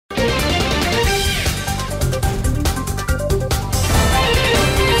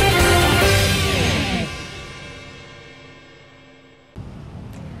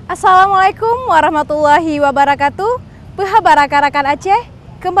Assalamualaikum warahmatullahi wabarakatuh. Rekan Aceh,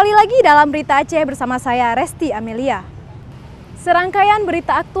 kembali lagi dalam Berita Aceh bersama saya Resti Amelia. Serangkaian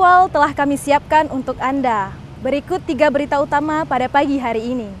berita aktual telah kami siapkan untuk Anda. Berikut 3 berita utama pada pagi hari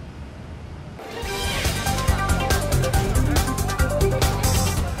ini.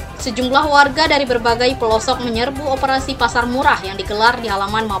 Sejumlah warga dari berbagai pelosok menyerbu operasi pasar murah yang digelar di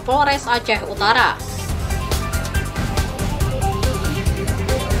halaman Mapolres Aceh Utara.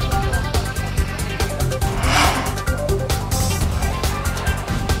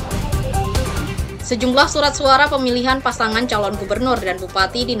 Sejumlah surat suara pemilihan pasangan calon gubernur dan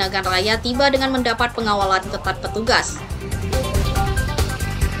bupati di Nagan Raya tiba dengan mendapat pengawalan ketat petugas.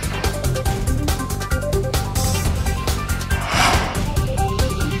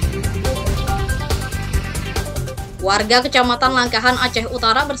 Warga Kecamatan Langkahan Aceh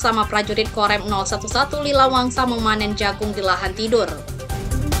Utara bersama prajurit Korem 011 Lila Wangsa memanen jagung di lahan tidur.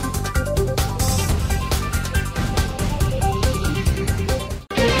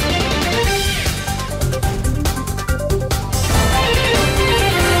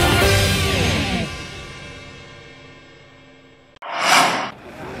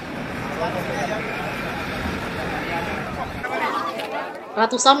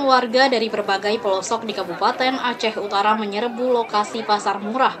 Ratusan warga dari berbagai pelosok di Kabupaten Aceh Utara menyerbu lokasi pasar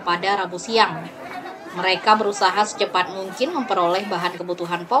murah pada Rabu siang. Mereka berusaha secepat mungkin memperoleh bahan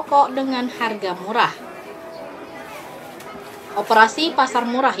kebutuhan pokok dengan harga murah. Operasi pasar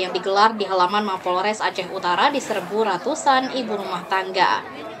murah yang digelar di halaman Mapolres Aceh Utara diserbu ratusan ibu rumah tangga.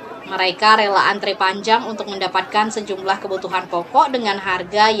 Mereka rela antri panjang untuk mendapatkan sejumlah kebutuhan pokok dengan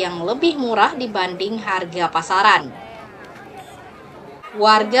harga yang lebih murah dibanding harga pasaran.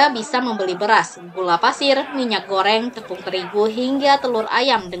 Warga bisa membeli beras, gula pasir, minyak goreng, tepung terigu, hingga telur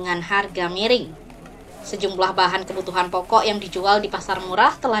ayam dengan harga miring. Sejumlah bahan kebutuhan pokok yang dijual di pasar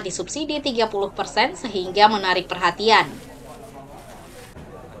murah telah disubsidi 30% sehingga menarik perhatian.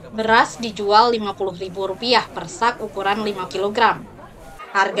 Beras dijual Rp50.000 per sak ukuran 5 kg.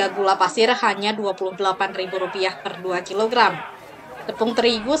 Harga gula pasir hanya Rp28.000 per 2 kg. Tepung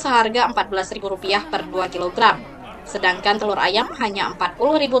terigu seharga Rp14.000 per 2 kg. Sedangkan telur ayam hanya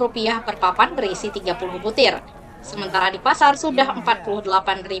Rp40.000 per papan berisi 30 butir. Sementara di pasar sudah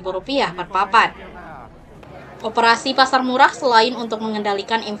Rp48.000 per papan. Operasi pasar murah selain untuk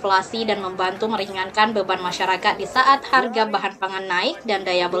mengendalikan inflasi dan membantu meringankan beban masyarakat di saat harga bahan pangan naik dan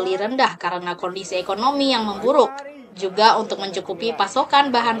daya beli rendah karena kondisi ekonomi yang memburuk, juga untuk mencukupi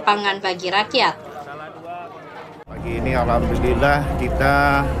pasokan bahan pangan bagi rakyat. Pagi ini alhamdulillah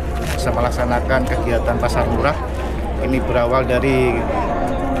kita bisa melaksanakan kegiatan pasar murah. Ini berawal dari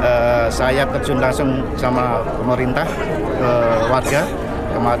saya terjun langsung sama pemerintah ke warga,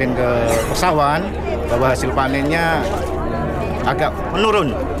 kemarin ke persawahan, bahwa hasil panennya agak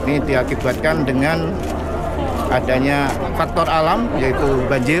menurun. Ini diakibatkan dengan adanya faktor alam, yaitu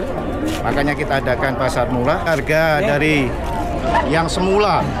banjir. Makanya kita adakan pasar murah. Harga dari yang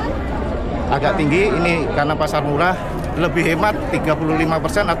semula agak tinggi, ini karena pasar murah lebih hemat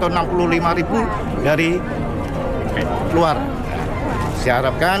 35% atau 65.000 dari luar. Saya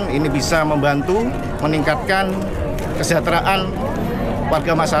harapkan ini bisa membantu meningkatkan kesejahteraan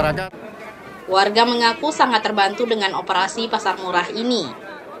warga masyarakat. Warga mengaku sangat terbantu dengan operasi pasar murah ini.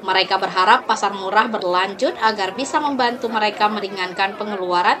 Mereka berharap pasar murah berlanjut agar bisa membantu mereka meringankan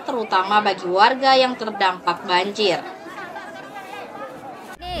pengeluaran terutama bagi warga yang terdampak banjir.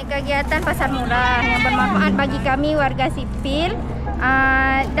 Ini kegiatan pasar murah yang bermanfaat bagi kami warga sipil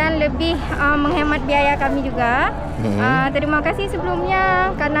dan lebih menghemat biaya kami juga. Terima kasih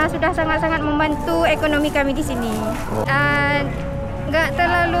sebelumnya karena sudah sangat-sangat membantu ekonomi kami di sini. Nggak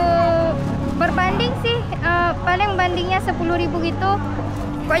terlalu berbanding sih, paling bandingnya 10.000 gitu.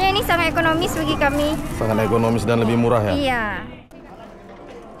 Pokoknya ini sangat ekonomis bagi kami. Sangat ekonomis dan lebih murah ya? Iya.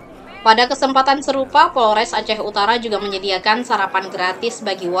 Pada kesempatan serupa, Polres Aceh Utara juga menyediakan sarapan gratis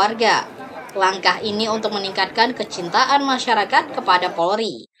bagi warga. Langkah ini untuk meningkatkan kecintaan masyarakat kepada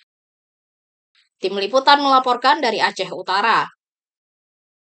Polri. Tim Liputan melaporkan dari Aceh Utara.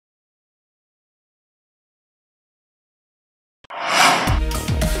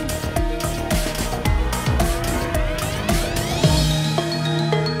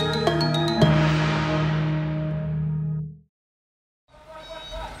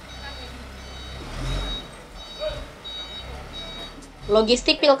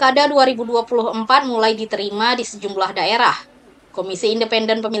 Logistik Pilkada 2024 mulai diterima di sejumlah daerah. Komisi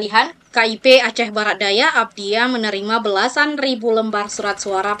Independen Pemilihan KIP Aceh Barat Daya Abdia menerima belasan ribu lembar surat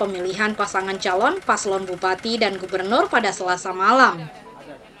suara pemilihan pasangan calon paslon bupati dan gubernur pada Selasa malam.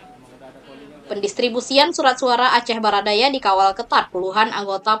 Pendistribusian surat suara Aceh Barat Daya dikawal ketat puluhan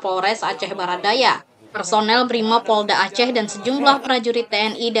anggota Polres Aceh Barat Daya, personel Brimob Polda Aceh dan sejumlah prajurit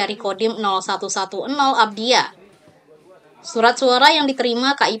TNI dari Kodim 0110 Abdia. Surat suara yang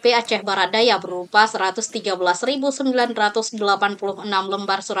diterima KIP Aceh Barat Daya berupa 113.986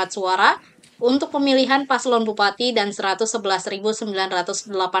 lembar surat suara untuk pemilihan paslon bupati dan 111.986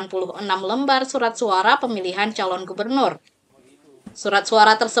 lembar surat suara pemilihan calon gubernur. Surat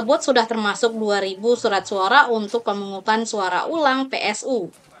suara tersebut sudah termasuk 2.000 surat suara untuk pemungutan suara ulang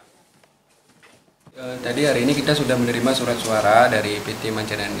PSU. Tadi hari ini kita sudah menerima surat suara dari PT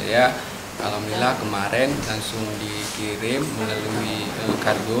Mancanandaya. Alhamdulillah kemarin langsung dikirim melalui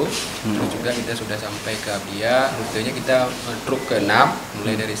kargo. Terus juga kita sudah sampai ke Abdia. Rutenya kita truk ke-6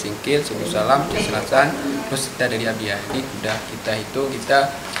 mulai dari Singkil, Subuh Salam, Selatan, terus kita dari Abdia. Jadi sudah kita hitung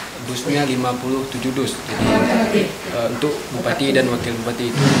kita dusnya 57 dus. Jadi untuk bupati dan wakil bupati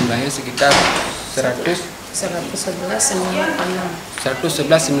itu jumlahnya sekitar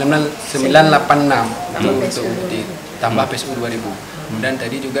 111.986 untuk bupati tambah PSU 2000. Dan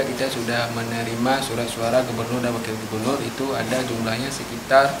tadi juga kita sudah menerima surat suara gubernur dan wakil gubernur, itu ada jumlahnya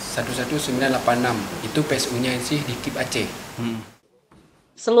sekitar 11986. Itu PSU-nya sih di KIP Aceh.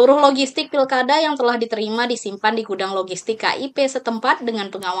 Seluruh logistik pilkada yang telah diterima disimpan di gudang logistik KIP setempat dengan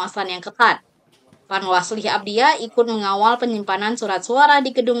pengawasan yang ketat. Panwaslih Abdia ikut mengawal penyimpanan surat suara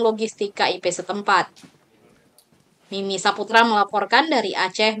di gedung logistik KIP setempat. Mimi Saputra melaporkan dari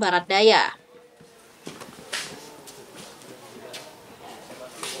Aceh Barat Daya.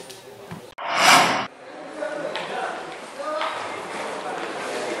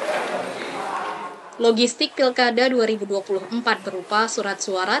 Logistik Pilkada 2024 berupa surat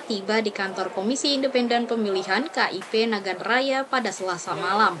suara tiba di kantor Komisi Independen Pemilihan KIP Nagan Raya pada Selasa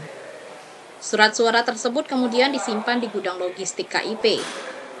malam. Surat suara tersebut kemudian disimpan di gudang logistik KIP.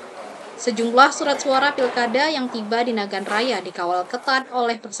 Sejumlah surat suara pilkada yang tiba di Nagan Raya dikawal ketat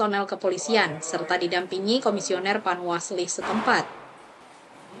oleh personel kepolisian serta didampingi komisioner Panwaslih setempat.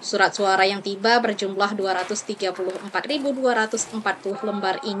 Surat suara yang tiba berjumlah 234.240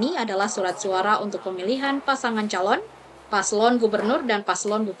 lembar ini adalah surat suara untuk pemilihan pasangan calon, paslon gubernur dan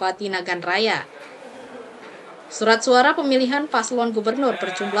paslon bupati Nagan Raya. Surat suara pemilihan paslon gubernur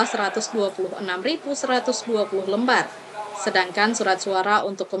berjumlah 126.120 lembar, sedangkan surat suara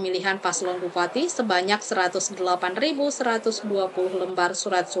untuk pemilihan paslon bupati sebanyak 108.120 lembar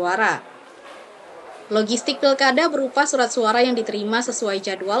surat suara. Logistik pilkada berupa surat suara yang diterima sesuai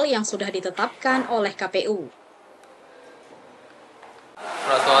jadwal yang sudah ditetapkan oleh KPU.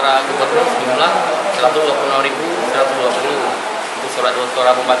 Surat suara gubernur jumlah 126.120. Untuk surat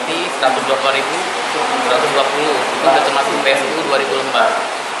suara bupati 120.120. Itu sudah termasuk PSU 2.000 lembar.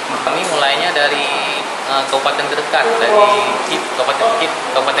 Kami mulainya dari kabupaten terdekat, dari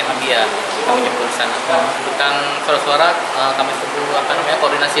Kabupaten Abdia. Kami jemput di sana. Tentang suara-suara kami perlu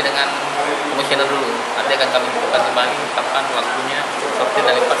koordinasi dengan komisioner dulu. Nanti akan kami tentukan kembali kapan waktunya sortir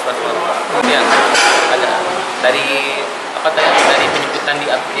dan lipat surat-suara. Kemudian ada dari penjemputan di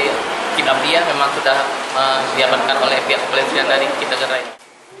Abdia memang sudah diamankan oleh pihak kepolisian dari Nagan Raya.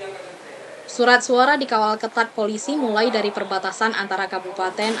 Surat suara dikawal ketat polisi mulai dari perbatasan antara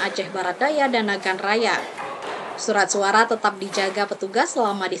Kabupaten Aceh Barat Daya dan Nagan Raya. Surat suara tetap dijaga petugas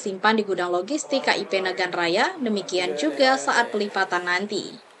selama disimpan di gudang logistik KIP Nagan Raya, demikian juga saat pelipatan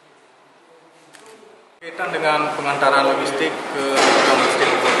nanti. Kaitan dengan pengantaran logistik ke gudang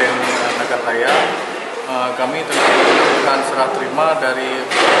logistik Kabupaten Nagan Raya, kami telah melakukan serah terima dari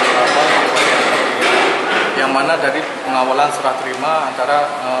beberapa kabupaten yang mana dari pengawalan serah terima antara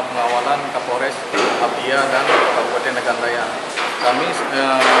pengawalan Kapolres Abdia dan Kabupaten Nagan Raya. Kami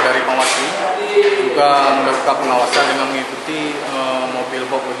dari Panwasli juga melakukan pengawasan dengan mengikuti mobil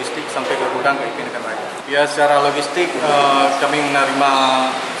box logistik sampai ke gudang KIP Nagan Raya. Ya, secara logistik kami menerima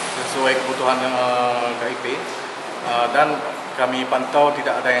sesuai kebutuhan KIP dan kami pantau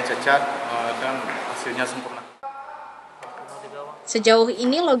tidak ada yang cacat dan hasilnya sempurna. Sejauh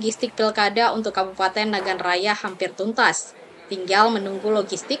ini logistik pilkada untuk Kabupaten Nagan Raya hampir tuntas. Tinggal menunggu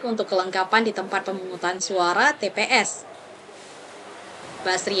logistik untuk kelengkapan di tempat pemungutan suara TPS.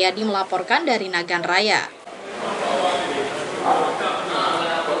 Basriadi melaporkan dari Nagan Raya.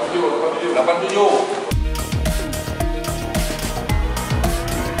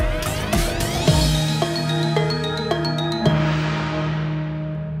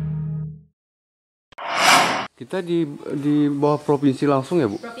 Kita di bawah provinsi langsung ya,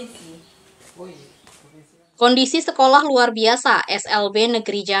 Bu? Provinsi. Kondisi sekolah luar biasa SLB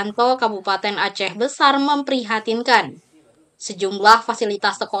Negeri Janto Kabupaten Aceh Besar memprihatinkan. Sejumlah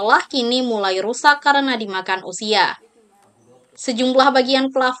fasilitas sekolah kini mulai rusak karena dimakan usia. Sejumlah bagian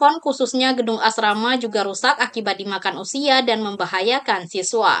plafon khususnya gedung asrama juga rusak akibat dimakan usia dan membahayakan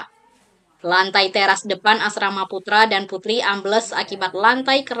siswa. Lantai teras depan asrama putra dan putri ambles akibat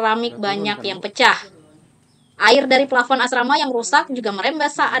lantai keramik banyak yang pecah. Air dari plafon asrama yang rusak juga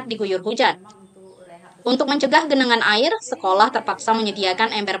merembes saat diguyur hujan. Untuk mencegah genangan air, sekolah terpaksa menyediakan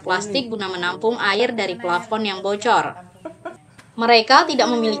ember plastik guna menampung air dari plafon yang bocor. Mereka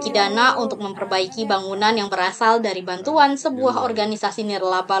tidak memiliki dana untuk memperbaiki bangunan yang berasal dari bantuan sebuah organisasi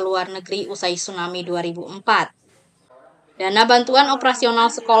nirlaba luar negeri usai tsunami 2004. Dana bantuan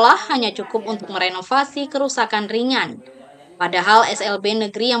operasional sekolah hanya cukup untuk merenovasi kerusakan ringan. Padahal SLB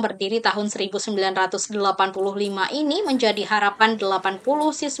negeri yang berdiri tahun 1985 ini menjadi harapan 80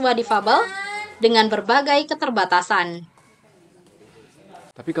 siswa difabel dengan berbagai keterbatasan.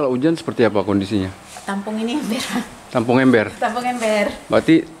 Tapi kalau hujan seperti apa kondisinya? Tampung ini ember. Tampung ember? Tampung ember.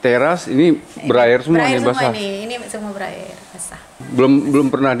 Berarti teras ini berair semua nih, basah? Ini semua berair, basah.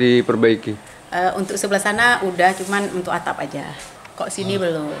 Belum pernah diperbaiki? Untuk sebelah sana udah, cuman untuk atap aja. Kok sini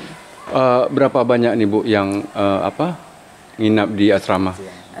belum. Berapa banyak nih Bu yang nginap di asrama?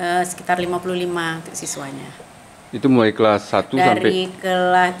 Sekitar 55 untuk siswanya. Itu mulai kelas 1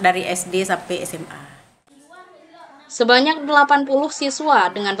 dari SD sampai SMA. Sebanyak 80 siswa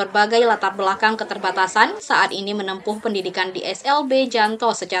dengan berbagai latar belakang keterbatasan saat ini menempuh pendidikan di SLB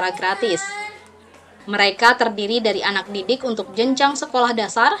Janto secara gratis. Mereka terdiri dari anak didik untuk jenjang sekolah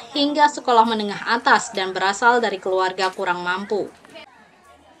dasar hingga sekolah menengah atas dan berasal dari keluarga kurang mampu.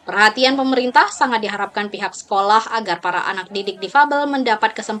 Perhatian pemerintah sangat diharapkan pihak sekolah agar para anak didik difabel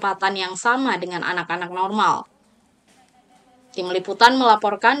mendapat kesempatan yang sama dengan anak-anak normal. Tim Liputan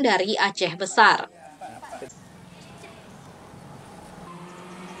melaporkan dari Aceh Besar.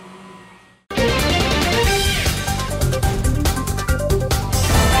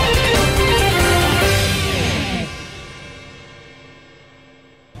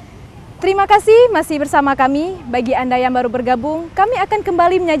 Terima kasih masih bersama kami. Bagi Anda yang baru bergabung, kami akan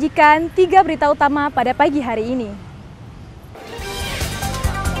kembali menyajikan 3 berita utama pada pagi hari ini.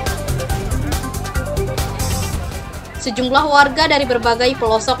 Sejumlah warga dari berbagai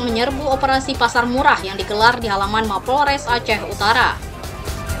pelosok menyerbu operasi pasar murah yang digelar di halaman Mapolres Aceh Utara.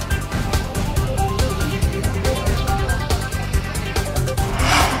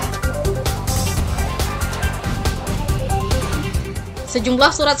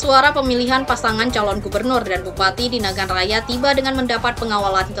 Sejumlah surat suara pemilihan pasangan calon gubernur dan bupati di Nagan Raya tiba dengan mendapat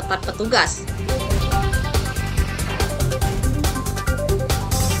pengawalan ketat petugas.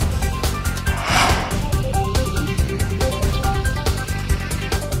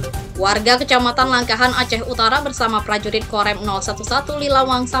 Warga Kecamatan Langkahan Aceh Utara bersama prajurit Korem 011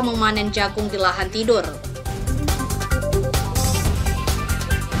 Lilawangsa memanen jagung di lahan tidur.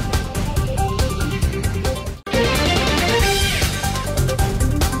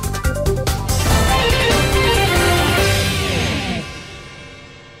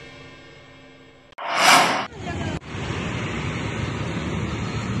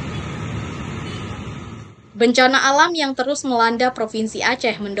 Bencana alam yang terus melanda Provinsi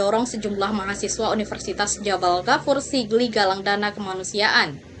Aceh mendorong sejumlah mahasiswa Universitas Jabal Ghafur Sigli galang dana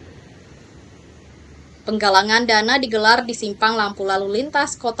kemanusiaan. Penggalangan dana digelar di simpang lampu lalu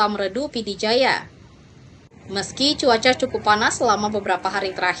lintas Kota Meredu, Pidijaya. Meski cuaca cukup panas selama beberapa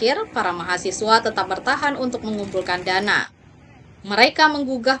hari terakhir, para mahasiswa tetap bertahan untuk mengumpulkan dana. Mereka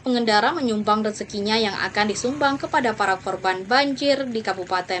menggugah pengendara menyumbang rezekinya yang akan disumbang kepada para korban banjir di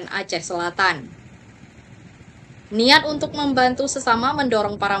Kabupaten Aceh Selatan. Niat untuk membantu sesama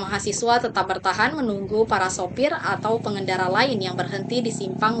mendorong para mahasiswa tetap bertahan menunggu para sopir atau pengendara lain yang berhenti di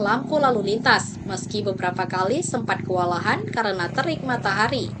simpang lampu lalu lintas, meski beberapa kali sempat kewalahan karena terik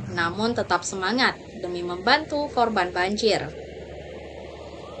matahari, namun tetap semangat demi membantu korban banjir.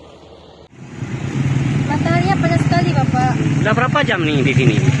 Mataharinya panas sekali, Bapak. Udah berapa jam nih di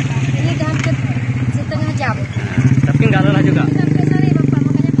sini? Ini udah hampir setengah jam. Tapi nggak lelah juga? Sampai sore, Bapak,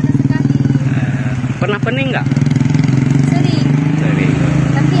 makanya panas sekali. Pernah pening nggak? Sering.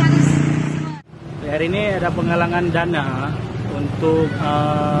 Tapi harus. Hari ini ada penggalangan dana untuk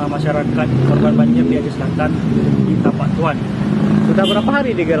masyarakat korban banjir di Aceh Selatan di Dapatkan. Sudah berapa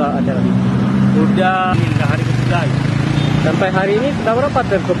hari digelar acara ini? Sudah hingga hari ketiga. Sampai hari ini sudah berapa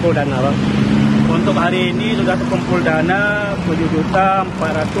terkumpul dana, Bang? Untuk hari ini sudah terkumpul dana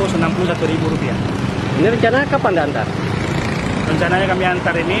Rp7.461.000. Ini rencana kapan diantar? Rencananya kami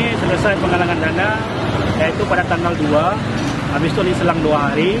antar ini selesai penggalangan dana, yaitu pada tanggal 2. Habis itu diselang 2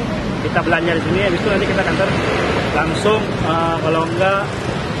 hari, kita belanja di sini. Habis itu nanti kita antar langsung, kalau enggak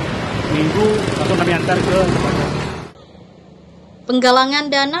minggu, langsung kami antar ke tempatnya. Penggalangan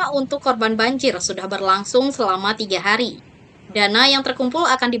dana untuk korban banjir sudah berlangsung selama 3 hari. Dana yang terkumpul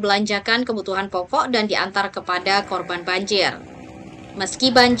akan dibelanjakan kebutuhan pokok dan diantar kepada korban banjir.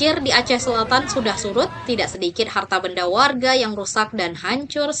 Meski banjir di Aceh Selatan sudah surut, tidak sedikit harta benda warga yang rusak dan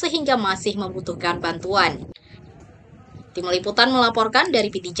hancur sehingga masih membutuhkan bantuan. Tim Liputan melaporkan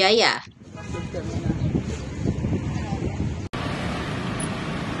dari Pidijaya.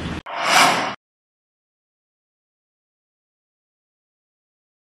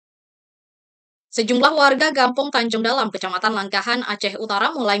 Sejumlah warga Gampung Tanjung Dalam, Kecamatan Langkahan, Aceh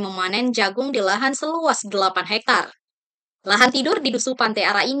Utara mulai memanen jagung di lahan seluas 8 hektar. Lahan tidur di Dusun Pantai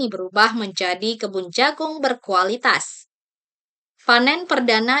Ara ini berubah menjadi kebun jagung berkualitas. Panen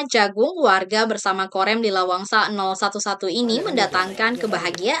perdana jagung warga bersama Korem di Lawangsa 011 ini mendatangkan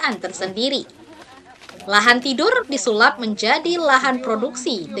kebahagiaan tersendiri. Lahan tidur disulap menjadi lahan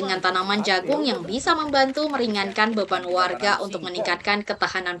produksi dengan tanaman jagung yang bisa membantu meringankan beban warga untuk meningkatkan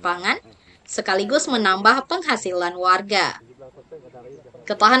ketahanan pangan, sekaligus menambah penghasilan warga.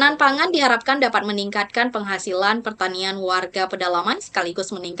 Ketahanan pangan diharapkan dapat meningkatkan penghasilan pertanian warga pedalaman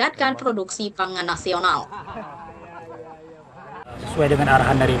sekaligus meningkatkan produksi pangan nasional. Sesuai dengan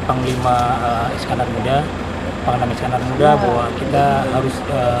arahan dari Panglima Iskandar Muda bahwa kita harus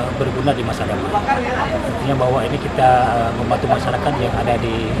berguna di masa depan. Artinya bahwa ini kita membantu masyarakat yang ada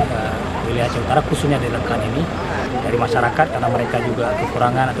di wilayah Aceh Utara, khususnya di Langkahan ini, dari masyarakat karena mereka juga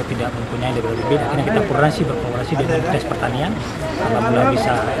kekurangan atau tidak mempunyai lebih-lebih. Akhirnya kita berkolaborasi dengan Dinas Pertanian, alhamdulillah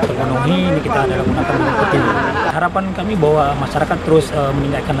bisa terpenuhi. Ini kita adalah gunakan Ikuti. Harapan kami bahwa masyarakat terus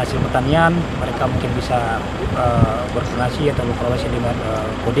meningkatkan hasil pertanian, mereka mungkin bisa berkoordinasi atau berkolaborasi dengan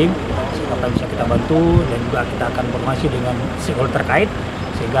Kodim, supaya bisa kita bantu, dan juga kita akan berkoordinasi dengan stakeholder terkait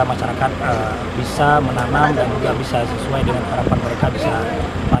sehingga masyarakat bisa menanam dan juga bisa sesuai dengan harapan mereka bisa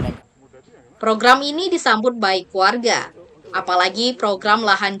panen. Program ini disambut baik warga, apalagi program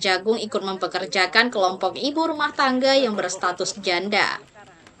lahan jagung ikut mempekerjakan kelompok ibu rumah tangga yang berstatus janda.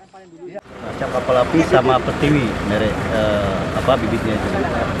 Macam kapal api sama pertiwi merek bibitnya itu.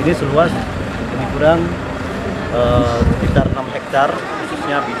 Ini seluas lebih kurang sekitar 6 hektar,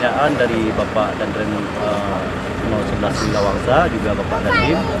 khususnya binaan dari Bapak dan Ren 011 Lawangsa, juga Bapak dan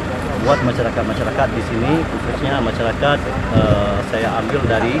tim, buat masyarakat di sini, khususnya masyarakat saya ambil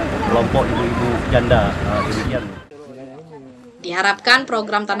dari kelompok ibu-ibu janda demikian. Diharapkan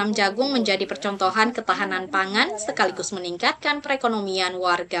program tanam jagung menjadi percontohan ketahanan pangan sekaligus meningkatkan perekonomian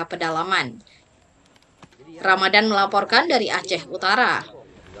warga pedalaman. Ramadan melaporkan dari Aceh Utara.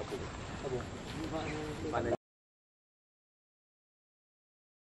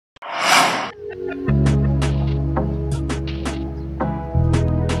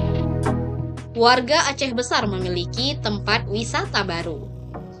 Warga Aceh Besar memiliki tempat wisata baru.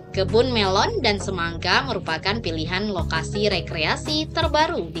 Kebun melon dan semangka merupakan pilihan lokasi rekreasi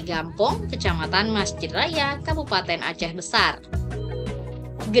terbaru di Gampong, Kecamatan Masjid Raya, Kabupaten Aceh Besar.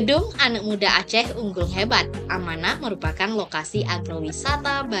 Gedung Anak Muda Aceh Unggul Hebat, Amanah merupakan lokasi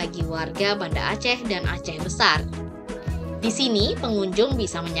agrowisata bagi warga Banda Aceh dan Aceh Besar. Di sini, pengunjung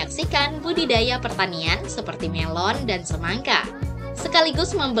bisa menyaksikan budidaya pertanian seperti melon dan semangka,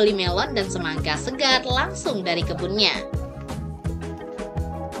 sekaligus membeli melon dan semangka segar langsung dari kebunnya.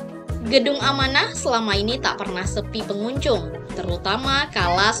 Gedung Amanah selama ini tak pernah sepi pengunjung, terutama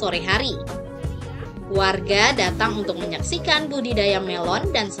kala sore hari. Warga datang untuk menyaksikan budidaya melon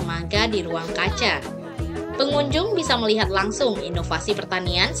dan semangka di ruang kaca. Pengunjung bisa melihat langsung inovasi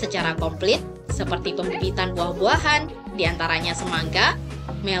pertanian secara komplit, seperti pembibitan buah-buahan, diantaranya semangka,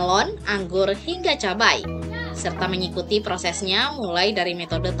 melon, anggur, hingga cabai, serta mengikuti prosesnya mulai dari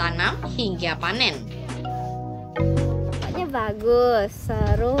metode tanam hingga panen. Tempatnya bagus,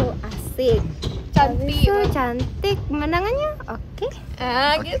 seru, asik, cantik, pemandangannya oke.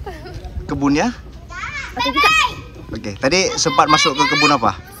 Gitu. Kebunnya? Oke juga. Oke, tadi sempat masuk ke kebun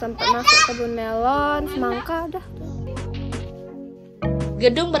apa? Sempat masuk kebun melon, semangka, udah.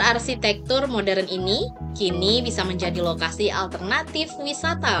 Gedung berarsitektur modern ini kini bisa menjadi lokasi alternatif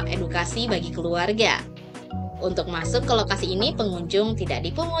wisata edukasi bagi keluarga. Untuk masuk ke lokasi ini, pengunjung tidak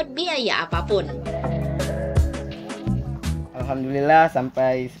dipungut biaya apapun. Alhamdulillah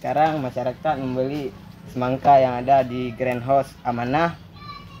sampai sekarang masyarakat membeli semangka yang ada di greenhouse Amanah,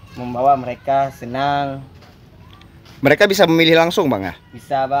 membawa mereka senang. Mereka bisa memilih langsung, Bang ya?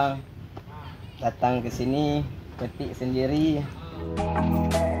 Bisa, Bang. Datang ke sini, petik sendiri.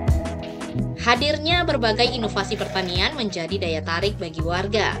 Hadirnya berbagai inovasi pertanian menjadi daya tarik bagi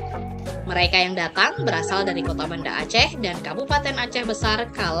warga. Mereka yang datang berasal dari kota Banda Aceh dan Kabupaten Aceh Besar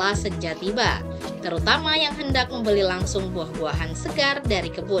kala senja tiba, terutama yang hendak membeli langsung buah-buahan segar dari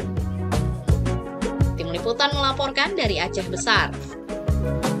kebun. Tim Liputan melaporkan dari Aceh Besar.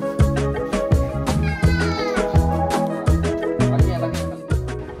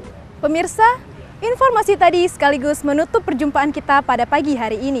 Pemirsa, informasi tadi sekaligus menutup perjumpaan kita pada pagi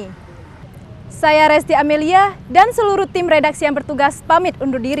hari ini. Saya Resti Amelia dan seluruh tim redaksi yang bertugas pamit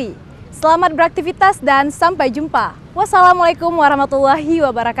undur diri. Selamat beraktivitas dan sampai jumpa. Wassalamualaikum warahmatullahi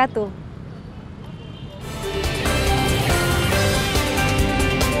wabarakatuh.